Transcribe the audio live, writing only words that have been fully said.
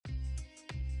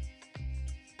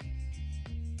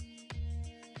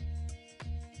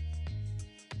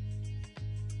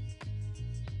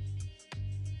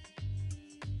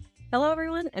Hello,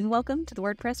 everyone, and welcome to the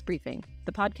WordPress Briefing,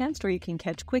 the podcast where you can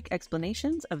catch quick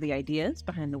explanations of the ideas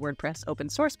behind the WordPress open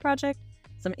source project,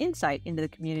 some insight into the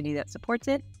community that supports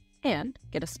it, and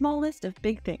get a small list of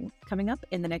big things coming up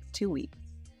in the next 2 weeks.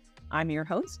 I'm your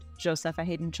host, Josepha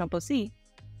Haden Chomphosy.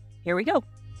 Here we go.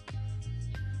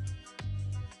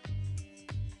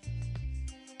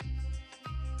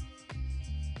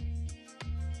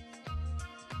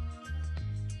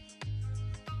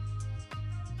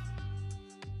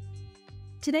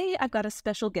 Today, I've got a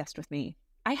special guest with me.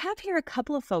 I have here a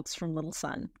couple of folks from Little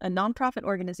Sun, a nonprofit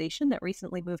organization that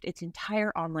recently moved its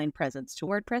entire online presence to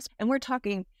WordPress, and we're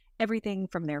talking everything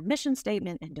from their mission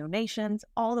statement and donations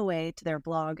all the way to their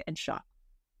blog and shop.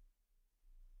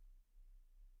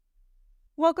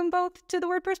 Welcome both to the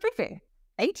WordPress Briefing.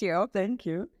 Thank you. Thank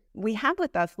you. We have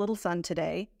with us Little Sun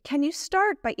today. Can you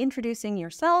start by introducing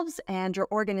yourselves and your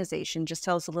organization? Just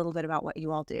tell us a little bit about what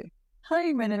you all do.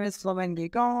 Hi, my name is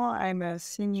Guégan. I'm a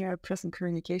senior press and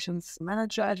communications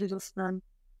manager at Little Sun.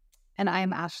 And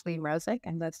I'm Mrozek.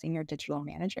 I'm the senior digital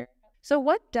manager. So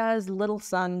what does Little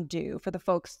Sun do for the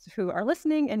folks who are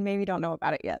listening and maybe don't know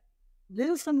about it yet?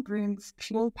 Little Sun brings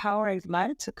fuel, power, and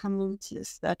light to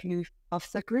communities that live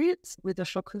off the grid with a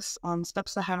focus on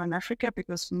sub-Saharan Africa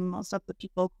because most of the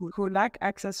people who lack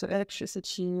access to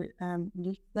electricity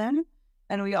live there.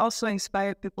 And we also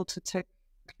inspire people to take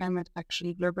climate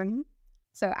action globally.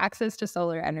 So access to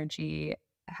solar energy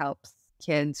helps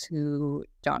kids who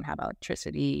don't have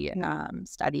electricity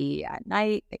study at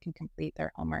night. They can complete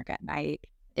their homework at night.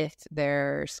 If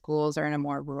their schools are in a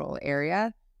more rural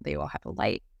area, they will have a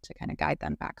light to kind of guide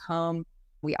them back home.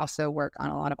 We also work on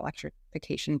a lot of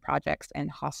electrification projects in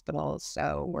hospitals.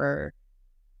 So we're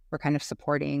kind of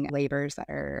supporting labors that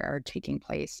are taking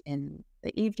place in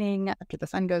the evening after the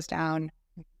sun goes down,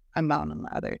 among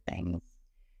other things.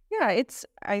 Yeah,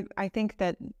 I think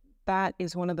that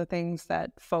is one of the things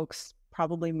that folks,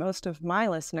 probably most of my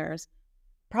listeners,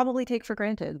 probably take for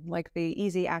granted, like the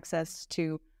easy access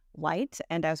to light.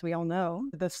 And as we all know,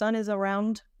 the sun is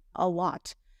around a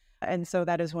lot. And so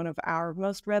that is one of our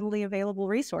most readily available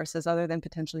resources other than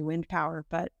potentially wind power.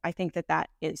 But I think that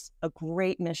is a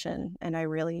great mission. And I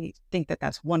really think that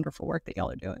that's wonderful work that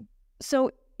y'all are doing.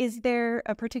 So is there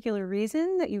a particular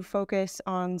reason that you focus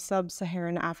on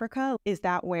sub-Saharan Africa? Is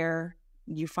that where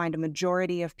you find a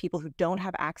majority of people who don't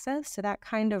have access to that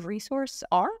kind of resource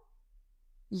are?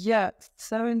 Yeah,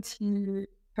 70%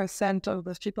 of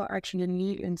the people actually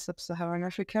live in sub-Saharan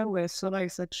Africa, where solar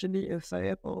is actually a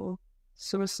viable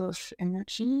source of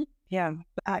energy. Yeah.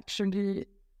 But actually,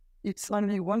 it's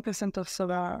only 1%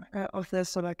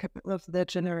 of their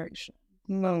generation.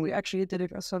 No, we actually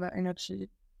deliver solar energy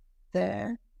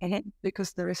there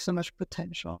because there is so much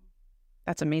potential.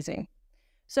 That's amazing.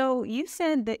 So you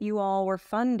said that you all were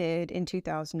funded in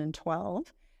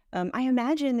 2012. I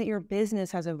imagine that your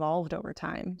business has evolved over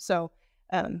time. So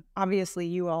obviously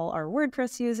you all are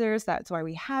WordPress users. That's why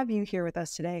we have you here with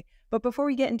us today. But before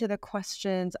we get into the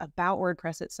questions about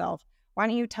WordPress itself, why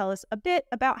don't you tell us a bit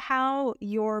about how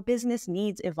your business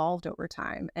needs evolved over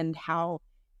time and how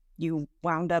you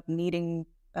wound up needing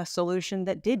a solution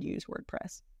that did use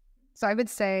WordPress? So I would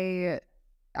say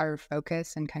our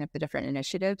focus and kind of the different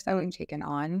initiatives that we've taken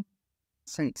on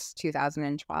since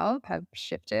 2012 have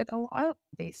shifted a lot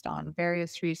based on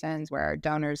various reasons, where our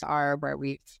donors are, where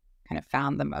we've kind of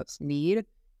found the most need,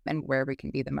 and where we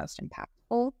can be the most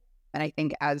impactful. And I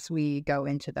think as we go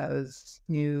into those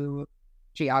new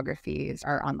geographies,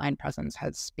 our online presence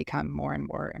has become more and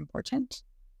more important.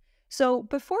 So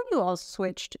before you all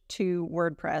switched to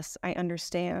WordPress, I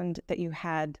understand that you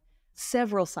had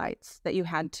several sites that you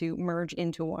had to merge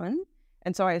into one.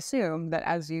 And so I assume that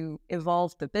as you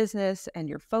evolved the business and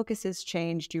your focuses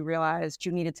changed, you realized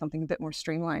you needed something a bit more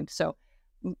streamlined. So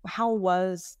how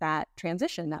was that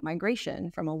transition, that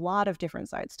migration from a lot of different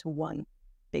sites to one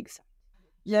big site?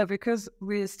 Yeah, because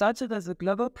we started as a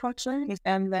global project,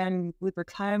 and then with the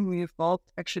time we evolved,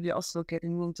 actually also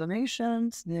getting more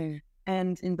donations. Yeah.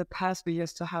 And in the past, we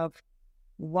used to have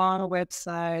one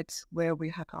website where we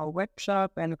had our web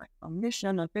shop and our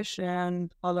mission, our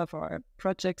vision, all of our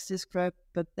projects described.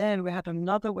 But then we had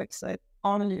another website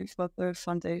only for the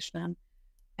foundation.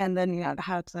 And then we had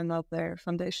another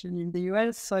foundation in the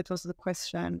US. So it was the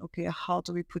question, okay, how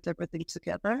do we put everything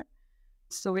together?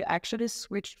 So we actually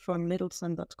switched from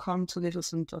littlesun.com to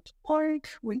littlesun.org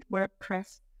with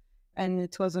WordPress. And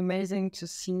it was amazing to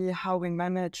see how we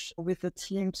managed with the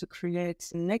team to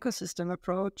create an ecosystem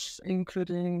approach,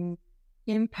 including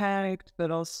impact,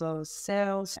 but also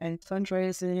sales and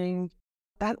fundraising.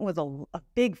 That was a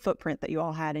big footprint that you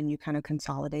all had, and you kind of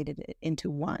consolidated it into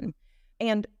one.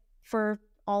 And for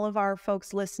all of our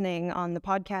folks listening on the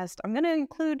podcast, I'm going to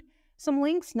include some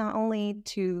links not only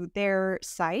to their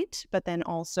site, but then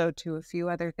also to a few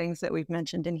other things that we've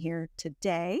mentioned in here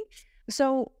today.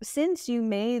 So since you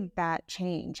made that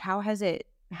change, how has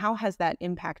that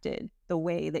impacted the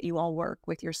way that you all work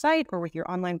with your site or with your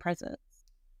online presence?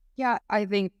 Yeah, I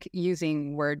think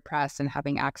using WordPress and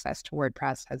having access to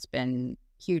WordPress has been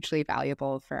hugely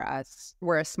valuable for us.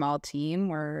 We're a small team,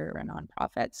 we're a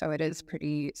nonprofit, so it is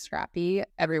pretty scrappy.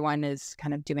 Everyone is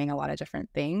kind of doing a lot of different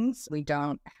things. We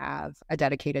don't have a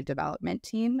dedicated development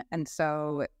team. And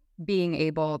so being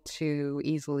able to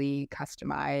easily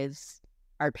customize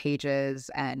our pages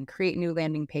and create new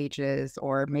landing pages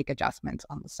or make adjustments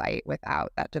on the site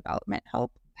without that development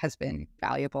help has been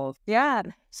valuable. Yeah.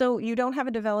 So you don't have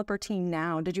a developer team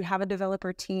now. Did you have a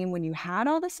developer team when you had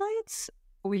all the sites?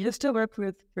 We used to work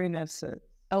with freelancers.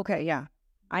 Okay, yeah.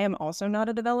 I am also not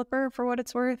a developer for what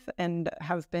it's worth and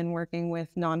have been working with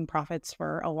nonprofits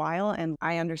for a while. And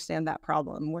I understand that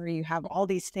problem where you have all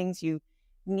these things you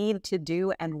need to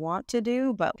do and want to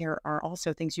do, but there are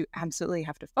also things you absolutely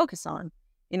have to focus on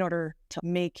in order to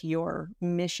make your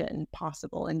mission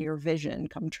possible and your vision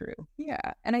come true.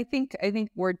 Yeah. And I think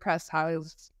WordPress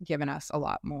has given us a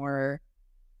lot more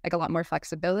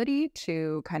flexibility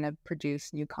to kind of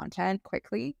produce new content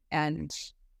quickly. And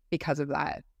because of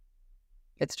that,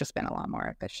 it's just been a lot more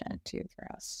efficient too for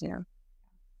us. Yeah.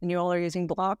 And you all are using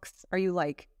blocks. Are you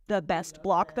like the best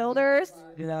block builders?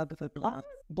 Yeah, the blocks.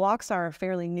 Blocks are a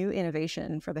fairly new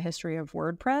innovation for the history of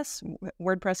WordPress.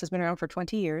 WordPress has been around for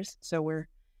 20 years, so we're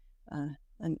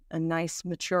a nice,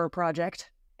 mature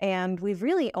project. And we've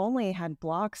really only had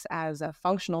blocks as a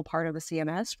functional part of the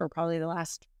CMS for probably the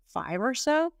last 5 or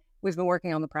so. We've been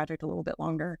working on the project a little bit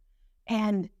longer.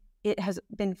 And it has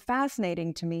been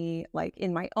fascinating to me, like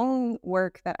in my own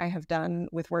work that I have done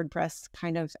with WordPress,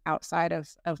 kind of outside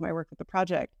of my work with the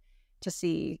project, to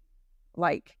see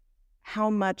like how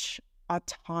much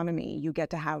autonomy you get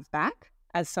to have back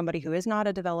as somebody who is not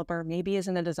a developer, maybe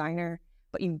isn't a designer,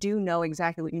 but you do know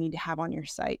exactly what you need to have on your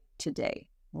site today,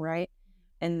 right?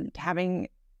 And having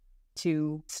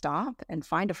to stop and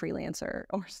find a freelancer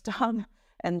or stop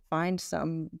and find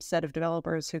some set of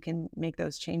developers who can make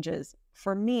those changes.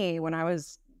 For me, when I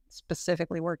was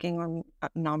specifically working on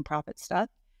nonprofit stuff,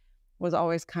 was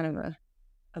always kind of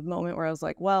a moment where I was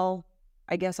like, well,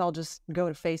 I guess I'll just go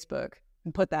to Facebook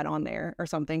and put that on there or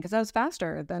something, because that was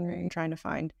faster than trying to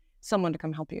find someone to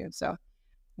come help you. So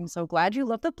I'm so glad you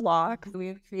love the blog.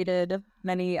 We've created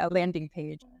many a landing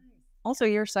page. Also,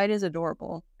 your site is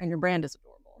adorable and your brand is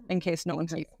adorable, in case no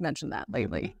one's mentioned that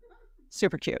lately.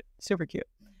 Super cute. Super cute.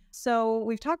 So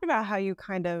we've talked about how you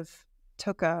kind of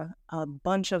took a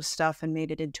bunch of stuff and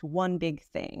made it into one big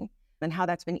thing and how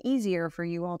that's been easier for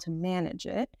you all to manage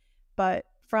it. But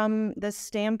from the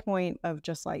standpoint of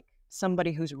just like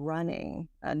somebody who's running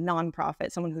a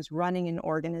nonprofit, someone who's running an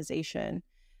organization,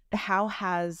 how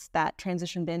has that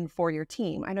transition been for your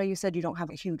team? I know you said you don't have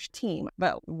a huge team,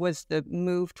 but was the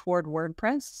move toward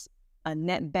WordPress a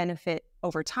net benefit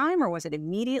over time, or was it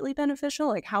immediately beneficial?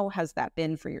 Like, how has that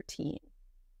been for your team?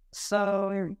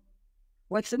 So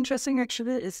what's interesting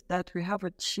actually is that we have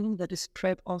a team that is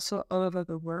spread also all over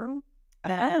the world.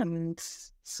 And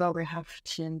so we have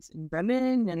teams in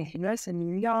Berlin and in US and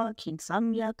New York, in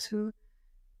Zambia too.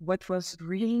 What was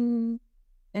really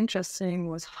interesting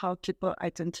was how people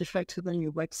identify to the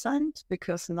new website,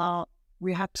 because now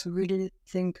we had to really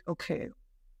think, okay,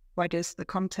 what is the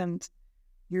content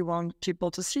we want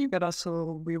people to see, but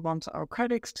also we want our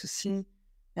critics to see.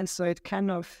 And so it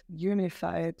kind of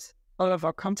unified all of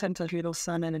our content at Little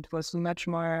Sun, and it was much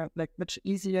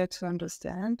easier to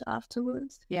understand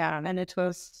afterwards. Yeah. And it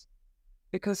was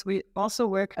because we also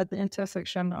work at the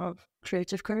intersection of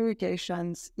creative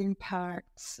communications,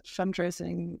 impacts,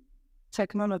 fundraising,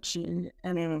 technology,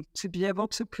 and to be able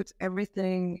to put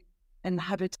everything and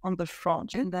have it on the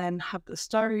front, and then have the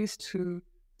stories to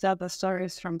tell the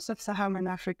stories from Sub-Saharan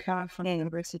Africa, from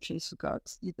universities who got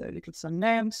either Little Sun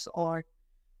names or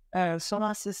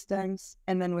solar systems,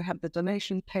 and then we have the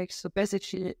donation page. So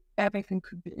basically everything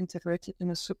could be integrated in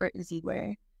a super easy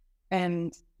way,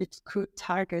 and it could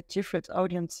target different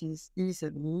audiences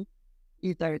easily.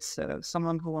 Either it's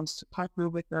someone who wants to partner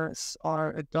with us,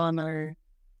 or a donor,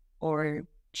 or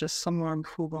just someone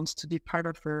who wants to be part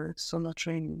of our solar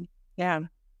training. Yeah.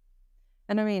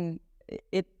 And I mean,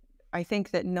 I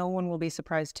think that no one will be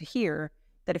surprised to hear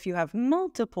that if you have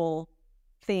multiple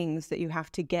things that you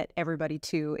have to get everybody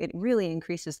to, it really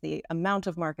increases the amount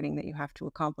of marketing that you have to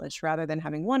accomplish, rather than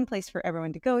having one place for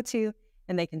everyone to go to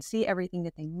and they can see everything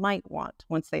that they might want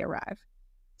once they arrive.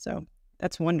 So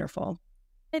that's wonderful.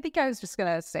 I think I was just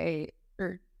going to say,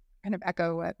 or kind of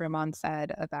echo what Romane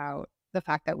said about the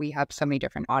fact that we have so many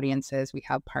different audiences. We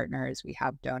have partners, we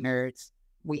have donors,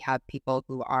 we have people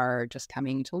who are just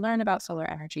coming to learn about solar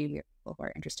energy. We have people who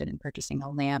are interested in purchasing a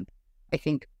lamp. I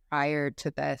think prior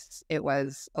to this, it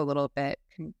was a little bit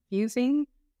confusing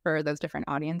for those different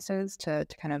audiences to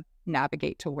kind of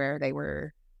navigate to where they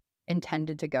were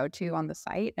intended to go to on the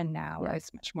site. And now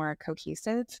it's much more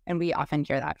cohesive. And we often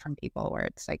hear that from people where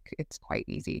it's like, it's quite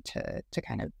easy to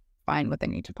kind of find what they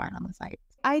need to find on the site.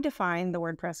 I define the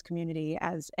WordPress community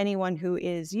as anyone who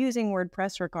is using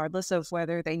WordPress regardless of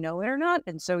whether they know it or not.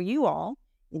 And so you all,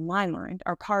 in Limelind,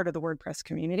 are part of the WordPress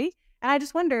community. And I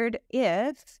just wondered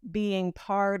if being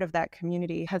part of that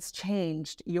community has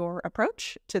changed your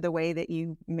approach to the way that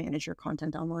you manage your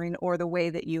content online, or the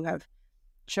way that you have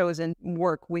chosen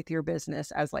work with your business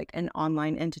as like an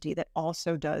online entity that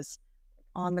also does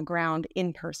on the ground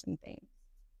in-person things.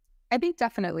 I think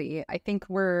definitely. I think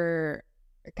we're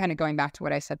kind of going back to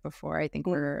what I said before. I think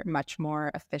we're much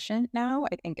more efficient now.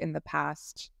 I think in the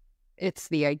past, it's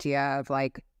the idea of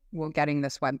like, well, getting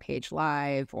this web page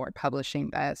live or publishing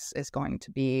this is going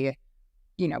to be,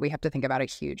 you know, we have to think about a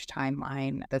huge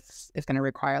timeline. This is going to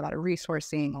require a lot of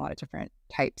resourcing, a lot of different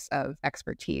types of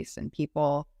expertise and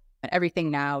people. And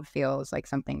everything now feels like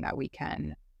something that we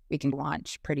can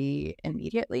launch pretty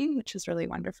immediately, which is really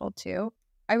wonderful too.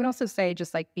 I would also say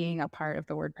just like being a part of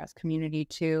the WordPress community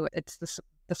too, it's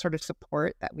the sort of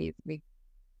support that we've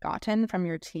gotten from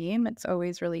your team. It's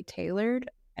always really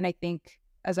tailored. And I think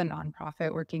as a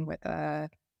nonprofit working with a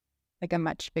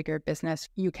much bigger business,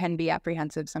 you can be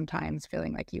apprehensive sometimes,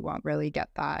 feeling like you won't really get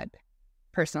that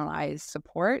personalized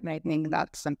support. And I think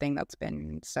that's something that's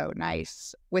been so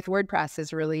nice with WordPress,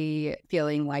 is really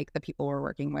feeling like the people we're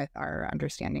working with are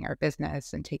understanding our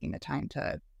business and taking the time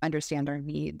to understand our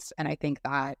needs. And I think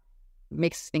that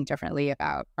makes us think differently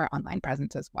about our online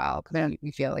presence as well, because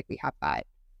we feel like we have that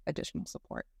additional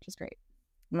support, which is great.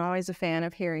 I'm always a fan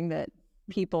of hearing that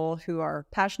people who are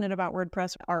passionate about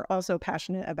WordPress are also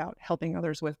passionate about helping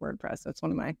others with WordPress. That's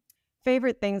one of my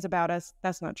favorite things about us.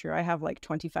 That's not true. I have like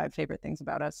 25 favorite things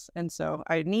about us. And so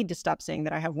I need to stop saying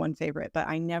that I have one favorite, but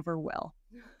I never will.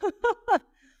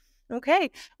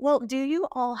 Okay. Well, do you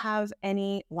all have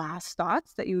any last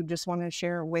thoughts that you just want to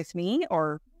share with me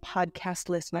or podcast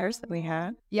listeners that we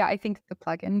have? Yeah, I think the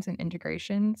plugins and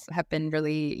integrations have been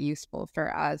really useful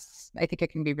for us. I think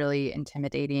it can be really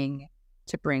intimidating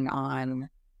to bring on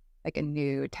like a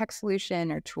new tech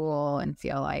solution or tool and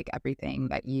feel like everything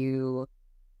that you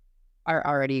are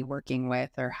already working with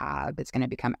or have is going to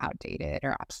become outdated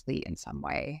or obsolete in some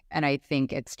way. And I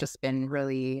think it's just been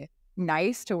really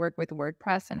nice to work with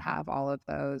WordPress and have all of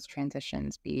those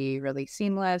transitions be really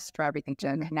seamless, for everything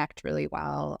to connect really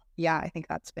well. Yeah, I think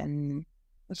that's been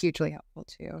hugely helpful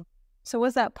too. So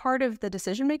was that part of the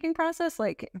decision-making process?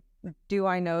 Like, do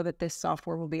I know that this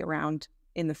software will be around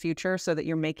in the future, so that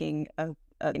you're making an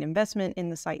investment in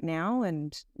the site now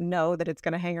and know that it's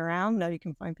going to hang around, know you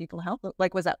can find people to help?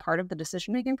 Like, was that part of the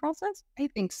decision-making process? I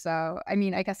think so. I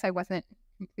mean, I guess I wasn't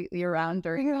completely around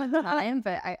during that time,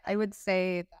 but I would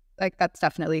say like that's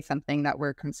definitely something that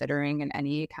we're considering in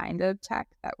any kind of tech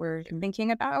that we're thinking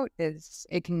about. Is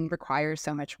it can require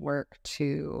so much work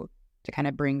to kind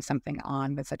of bring something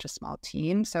on with such a small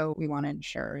team. So we want to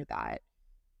ensure that,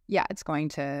 yeah, it's going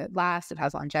to last, it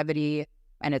has longevity,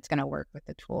 and it's going to work with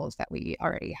the tools that we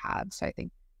already have. So I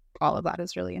think all of that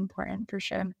is really important for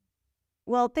sure.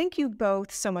 Well, thank you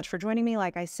both so much for joining me.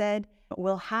 Like I said,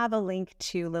 we'll have a link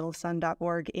to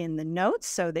littlesun.org in the notes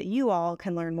so that you all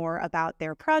can learn more about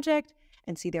their project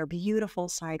and see their beautiful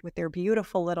site with their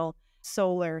beautiful little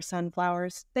solar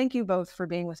sunflowers. Thank you both for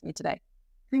being with me today.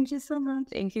 Thank you so much.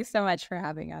 Thank you so much for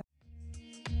having us.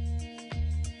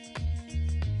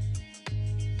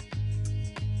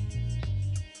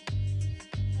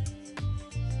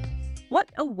 What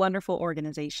a wonderful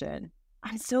organization.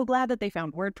 I'm so glad that they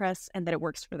found WordPress and that it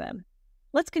works for them.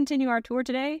 Let's continue our tour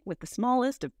today with the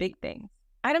smallest of big things.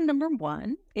 Item number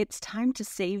 1, it's time to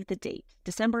save the date,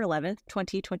 December 11th,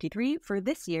 2023, for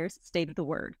this year's State of the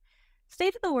Word.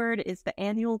 State of the Word is the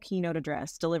annual keynote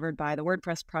address delivered by the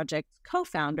WordPress project's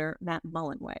co-founder, Matt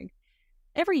Mullenweg.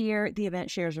 Every year, the event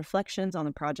shares reflections on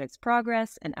the project's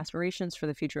progress and aspirations for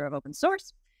the future of open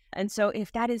source. And so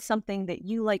if that is something that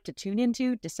you like to tune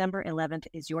into, December 11th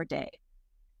is your day.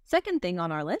 Second thing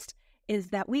on our list is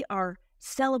that we are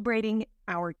celebrating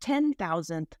our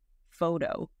 10,000th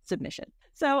photo submission.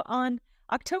 So on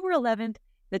October 11th,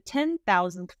 the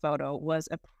 10,000th photo was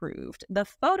approved. The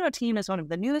photo team is one of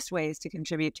the newest ways to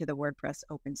contribute to the WordPress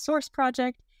open source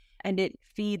project, and it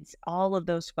feeds all of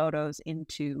those photos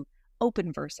into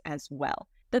Openverse as well.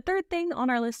 The third thing on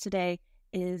our list today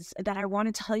is that I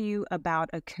want to tell you about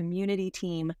a community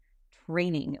team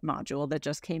training module that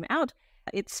just came out.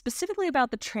 It's specifically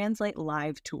about the Translate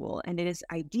Live tool, and it is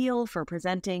ideal for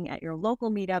presenting at your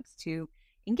local meetups to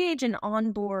engage and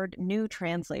onboard new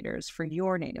translators for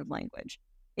your native language.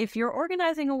 If you're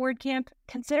organizing a WordCamp,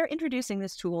 consider introducing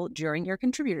this tool during your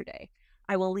contributor day.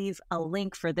 I will leave a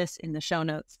link for this in the show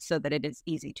notes so that it is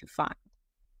easy to find.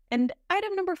 And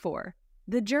item number 4,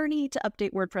 the journey to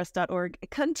update WordPress.org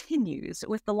continues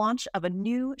with the launch of a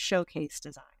new showcase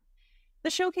design. The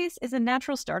showcase is a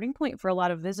natural starting point for a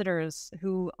lot of visitors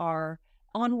who are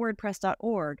on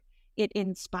WordPress.org. It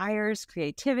inspires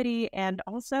creativity and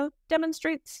also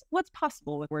demonstrates what's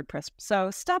possible with WordPress.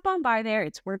 So stop on by there.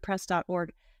 It's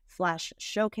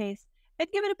wordpress.org/showcase and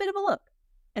give it a bit of a look.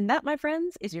 And that, my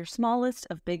friends, is your small list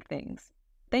of big things.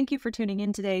 Thank you for tuning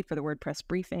in today for the WordPress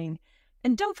briefing.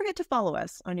 And don't forget to follow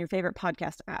us on your favorite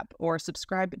podcast app or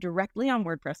subscribe directly on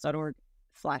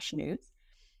wordpress.org/news.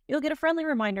 You'll get a friendly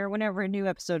reminder whenever a new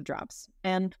episode drops.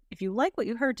 And if you like what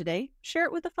you heard today, share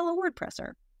it with a fellow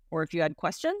WordPresser. Or if you had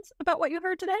questions about what you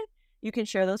heard today, you can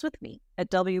share those with me at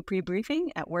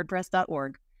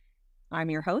wpbriefing@wordpress.org. I'm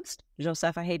your host,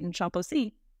 Josepha Haden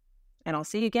Chomphosy, and I'll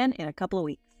see you again in a couple of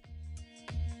weeks.